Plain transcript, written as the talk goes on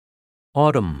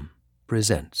Autumn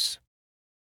presents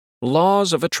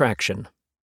Laws of Attraction,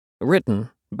 written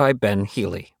by Ben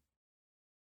Healy.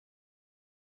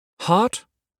 Hot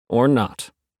or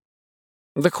not?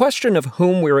 The question of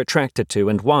whom we're attracted to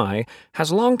and why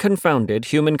has long confounded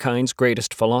humankind's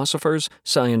greatest philosophers,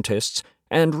 scientists,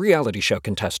 and reality show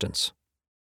contestants.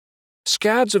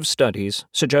 Scads of studies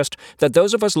suggest that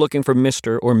those of us looking for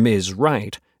Mr. or Ms.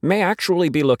 Right may actually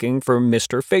be looking for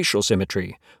Mr. Facial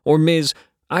Symmetry or Ms.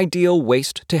 Ideal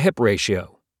Waist-to-Hip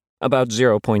Ratio, about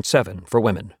 0.7 for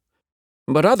women.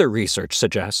 But other research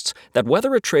suggests that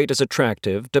whether a trait is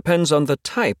attractive depends on the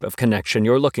type of connection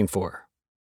you're looking for.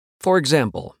 For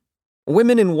example,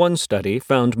 women in one study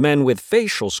found men with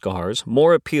facial scars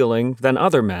more appealing than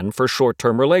other men for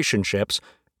short-term relationships,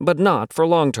 but not for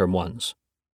long-term ones.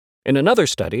 In another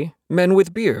study, men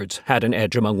with beards had an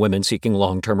edge among women seeking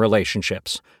long-term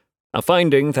relationships, a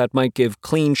finding that might give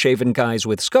clean-shaven guys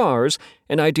with scars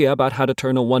an idea about how to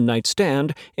turn a one-night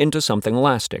stand into something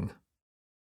lasting.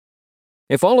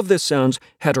 If all of this sounds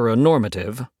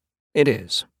heteronormative, it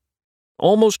is.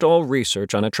 Almost all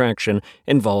research on attraction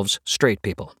involves straight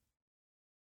people.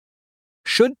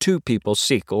 Should two people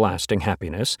seek lasting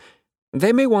happiness,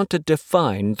 they may want to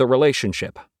define the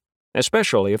relationship,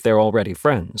 especially if they're already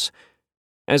friends.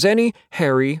 As any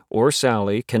Harry or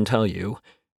Sally can tell you,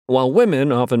 while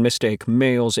women often mistake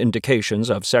males' indications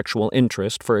of sexual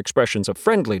interest for expressions of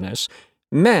friendliness,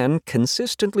 men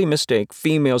consistently mistake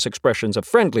females' expressions of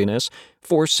friendliness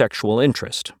for sexual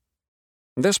interest.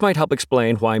 This might help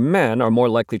explain why men are more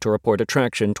likely to report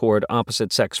attraction toward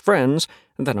opposite-sex friends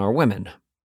than are women.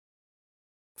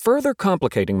 Further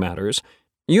complicating matters,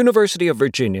 University of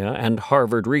Virginia and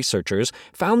Harvard researchers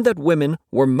found that women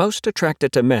were most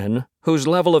attracted to men whose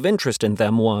level of interest in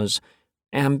them was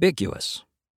ambiguous.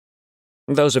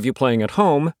 Those of you playing at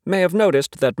home may have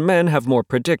noticed that men have more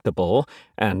predictable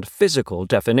and physical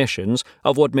definitions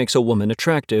of what makes a woman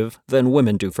attractive than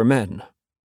women do for men.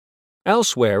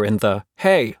 Elsewhere in the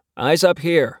 "Hey, eyes up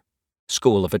here"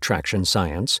 school of attraction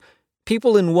science,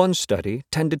 people in one study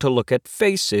tended to look at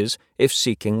faces if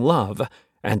seeking love,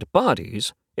 and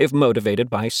bodies if motivated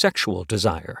by sexual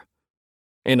desire.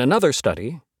 In another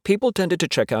study, people tended to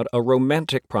check out a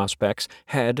romantic prospect's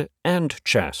head and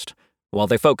chest, while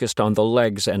they focused on the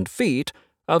legs and feet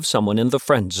of someone in the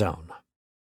friend zone.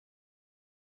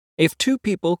 If two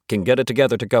people can get it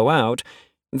together to go out,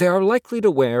 they are likely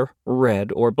to wear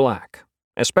red or black,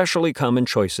 especially common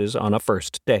choices on a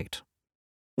first date.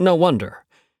 No wonder.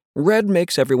 Red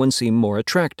makes everyone seem more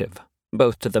attractive,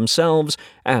 both to themselves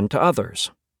and to others.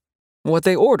 What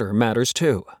they order matters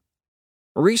too.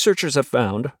 Researchers have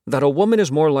found that a woman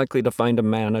is more likely to find a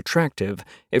man attractive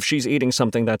if she's eating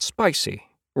something that's spicy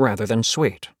rather than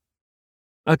sweet.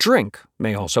 A drink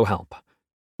may also help,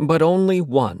 but only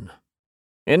one.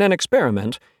 In an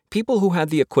experiment, people who had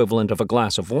the equivalent of a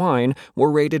glass of wine were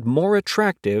rated more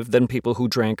attractive than people who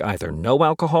drank either no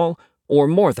alcohol or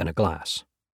more than a glass.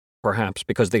 Perhaps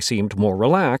because they seemed more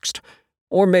relaxed,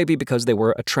 or maybe because they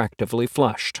were attractively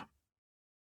flushed.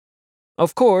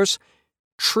 Of course,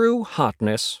 true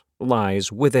hotness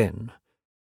lies within.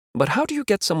 But how do you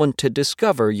get someone to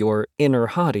discover your inner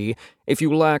hottie if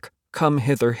you lack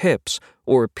come-hither hips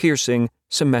or piercing,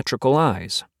 symmetrical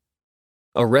eyes?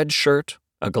 A red shirt,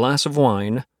 a glass of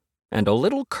wine, and a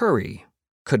little curry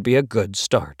could be a good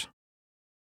start.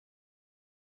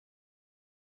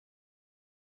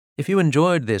 If you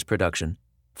enjoyed this production,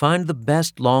 find the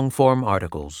best long-form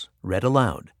articles read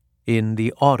aloud in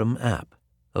the Autumn app,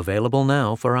 available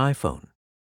now for iPhone.